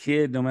 This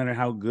kid, no matter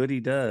how good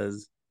he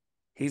does,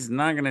 he's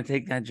not going to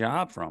take that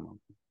job from him.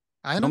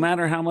 I No know.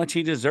 matter how much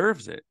he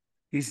deserves it,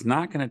 he's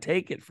not going to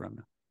take it from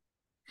him.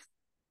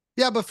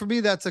 Yeah, but for me,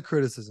 that's a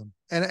criticism.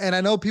 And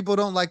I know people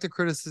don't like to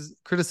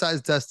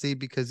criticize Dusty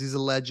because he's a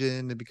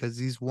legend and because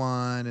he's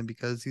won and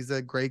because he's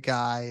a great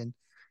guy and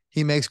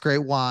he makes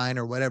great wine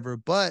or whatever.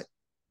 But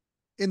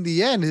in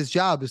the end, his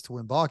job is to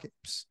win ball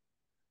games.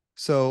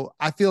 So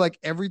I feel like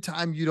every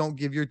time you don't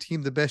give your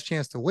team the best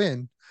chance to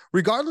win,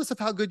 regardless of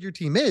how good your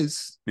team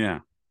is, Yeah.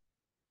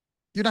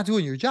 you're not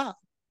doing your job.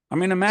 I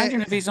mean, imagine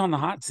And, if he's on the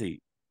hot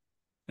seat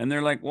and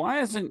they're like, why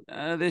isn't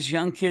this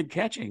young kid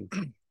catching?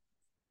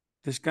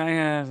 This guy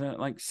has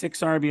like 6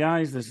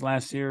 RBIs this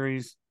last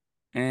series,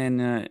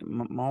 and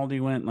Maldi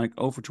went like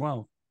 0 for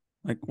 12.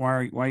 Like,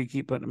 why you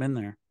keep putting him in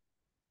there?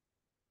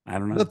 I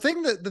don't know. the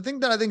thing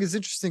that I think is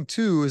interesting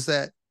too is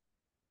that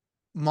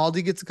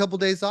Maldi gets a couple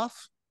days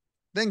off.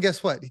 Then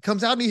guess what? He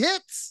comes out and he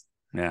hits.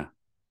 Yeah.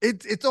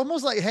 It's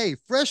almost like, hey,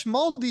 fresh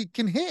Maldi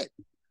can hit.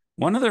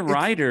 One of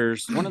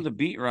the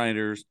beat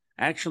writers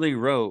actually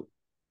wrote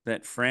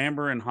that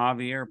Framber and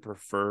Javier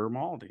prefer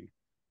Maldi.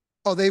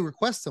 Oh, they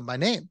request him by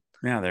name.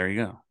 Yeah, there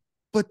you go.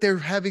 But they're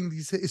having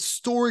these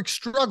historic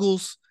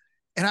struggles.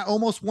 And I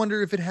almost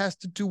wonder if it has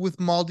to do with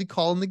Maldi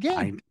calling the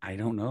game. I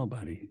don't know,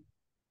 buddy.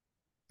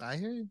 I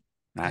hear you.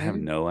 I have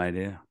no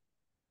idea.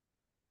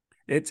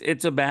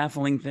 It's a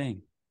baffling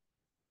thing.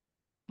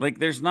 Like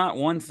there's not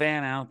one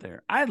fan out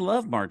there. I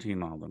love Martin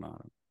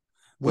Maldonado.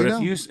 But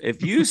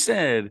if you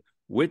said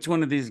which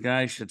one of these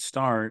guys should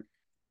start,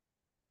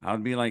 I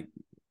would be like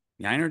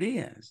Yainer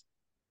Diaz.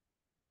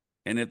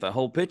 And if the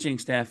whole pitching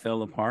staff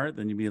fell apart,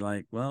 then you'd be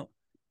like, well,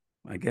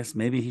 I guess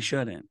maybe he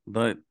shouldn't.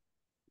 But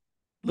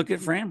look at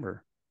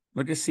Framber.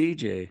 Look at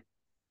CJ.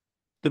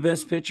 The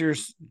best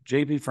pitcher's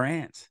JP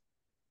France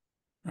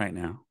right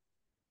now.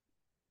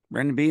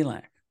 Brendan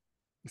Bielak.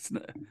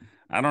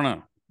 I don't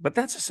know. But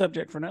that's a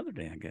subject for another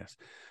day, I guess.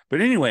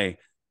 But anyway,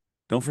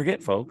 don't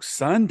forget, folks,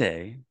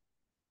 Sunday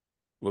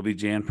will be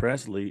Jan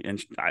Presley,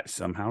 and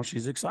somehow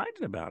she's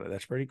excited about it.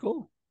 That's pretty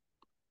cool.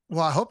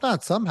 Well, I hope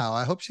not somehow.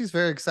 I hope she's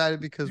very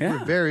excited because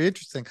we're very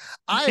interesting.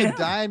 I am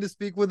dying to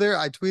speak with her.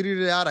 I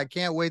tweeted it out. I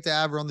can't wait to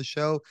have her on the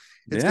show.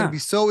 It's going to be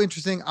so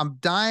interesting. I'm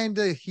dying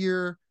to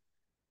hear,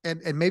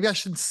 and maybe I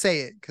shouldn't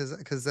say it because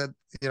that,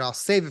 I'll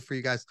save it for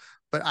you guys.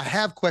 But I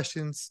have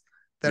questions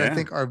that I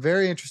think are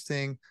very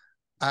interesting.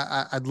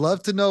 I'd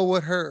love to know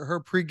what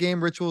her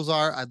pregame rituals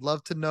are. I'd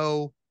love to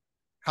know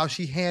how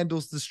she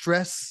handles the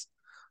stress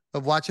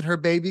of watching her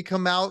baby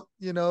come out,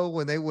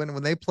 when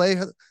they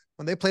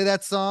play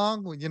that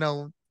song, reach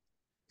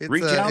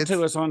out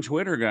to us on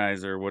Twitter,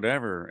 guys, or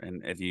whatever.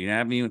 And if you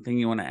have anything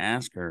you want to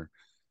ask her,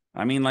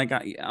 I mean, like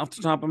off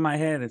the top of my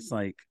head, it's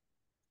like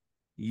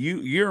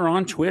you're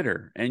on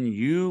Twitter and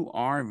you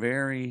are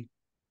very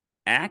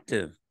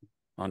active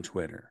on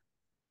Twitter.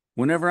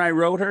 Whenever I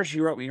wrote her,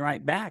 she wrote me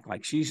right back.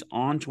 Like she's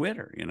on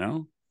Twitter,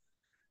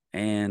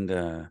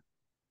 and,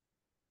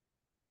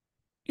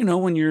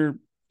 when your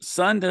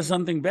son does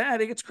something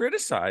bad, it gets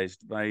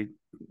criticized by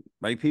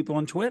people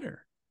on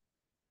Twitter.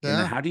 Yeah.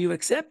 And how do you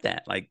accept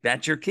that? Like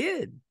that's your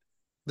kid.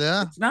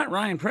 Yeah. It's not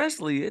Ryan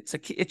Presley.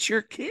 It's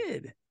your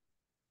kid.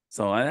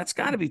 So that's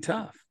got to be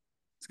tough.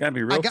 It's got to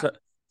be real tough.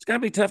 It's got to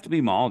be tough to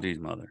be Maldi's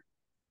mother.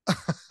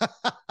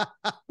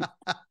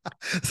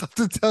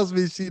 Something tells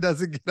me she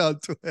doesn't get on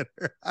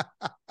Twitter.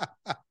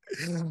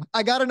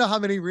 I got to know how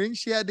many rings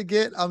she had to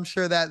get. I'm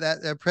sure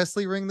that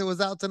Presley ring that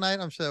was out tonight,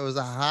 I'm sure it was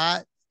a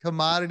hot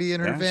commodity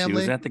in her family. She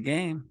was at the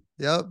game.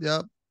 Yep.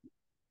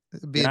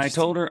 And I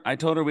told her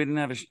we didn't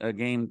have a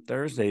game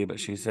Thursday, but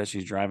she said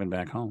she's driving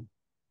back home.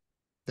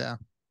 Yeah.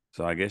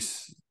 So I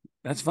guess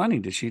that's funny.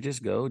 Did she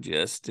just go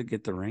just to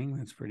get the ring?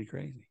 That's pretty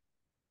crazy.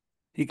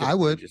 He could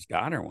have just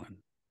got her one.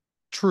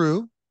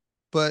 True.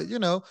 but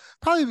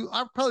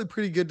probably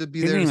pretty good to be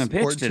He there didn't to even pitch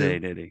support today,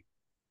 too. did he?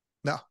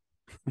 No,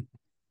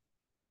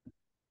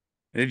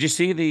 Did you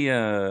see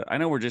the I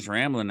know we're just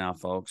rambling now,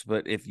 folks,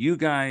 but if you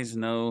guys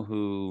know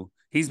who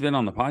he's been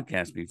on the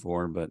podcast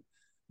before, but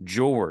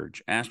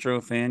George,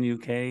 Astro fan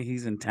UK,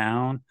 he's in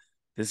town.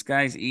 This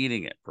guy's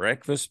eating at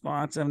breakfast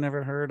spots I've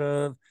never heard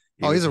of.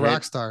 He oh, he's was a rock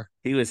head star.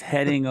 he was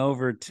heading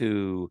over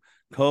to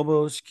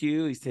Kobo's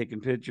Q. He's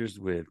taking pictures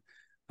with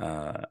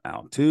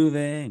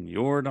Altuve and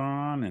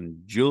Jordan and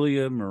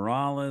Julia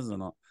Morales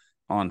and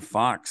on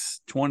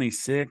Fox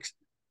 26.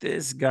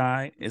 This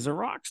guy is a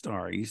rock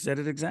star. You said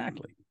it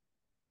exactly.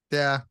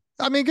 Yeah,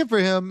 I mean, good for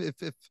him.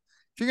 If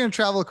you're going to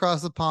travel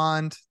across the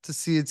pond to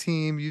see a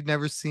team you've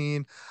never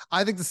seen,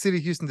 I think the city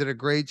of Houston did a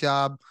great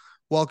job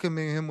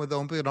welcoming him with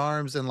open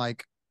arms and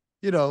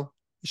you know,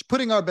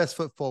 putting our best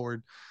foot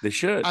forward. They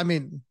should.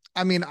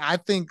 I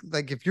think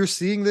like if you're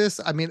seeing this,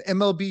 I mean,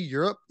 MLB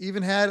Europe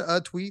even had a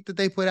tweet that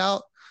they put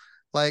out,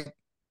 like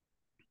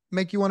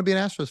make you want to be an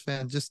Astros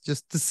fan, just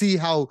to see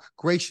how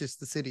gracious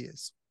the city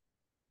is.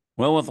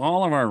 Well, with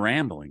all of our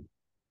rambling,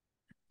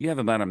 you have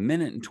about a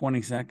minute and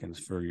 20 seconds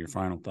for your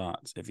final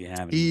thoughts if you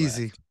have any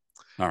Easy. left.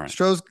 All right.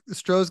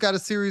 Stroh's got a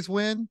series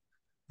win.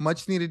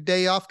 Much needed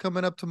day off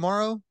coming up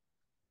tomorrow.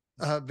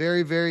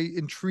 Very, very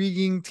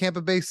intriguing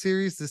Tampa Bay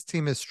series. This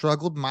team has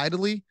struggled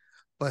mightily,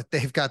 but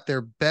they've got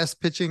their best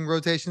pitching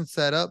rotation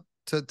set up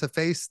to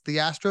face the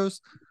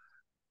Astros.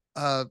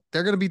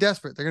 They're going to be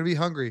desperate. They're going to be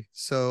hungry.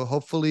 So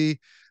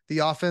hopefully the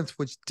offense,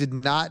 which did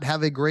not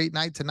have a great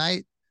night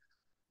tonight,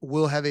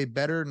 will have a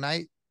better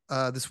night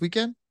this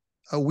weekend.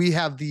 We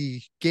have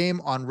the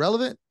game on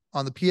Relevant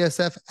on the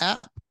PSF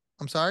app.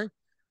 I'm sorry,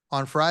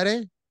 on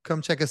Friday.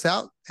 Come check us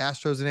out.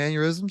 Astros and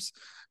Aneurysms.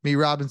 Me,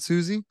 Rob, and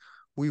Susie.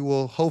 We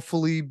will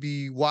hopefully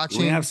be Do we have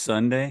watching.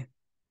 Sunday?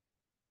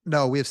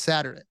 No, we have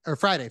Saturday or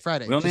Friday.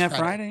 We only Just have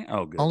Friday. Friday?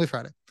 Oh, good. Only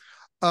Friday.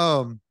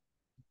 Um,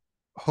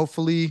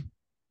 Hopefully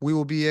we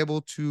will be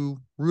able to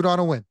root on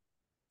a win.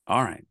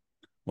 All right.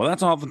 Well,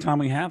 that's all the time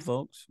we have,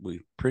 folks.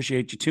 We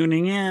appreciate you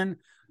tuning in,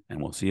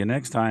 and we'll see you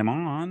next time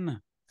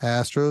on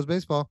Astros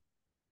baseball.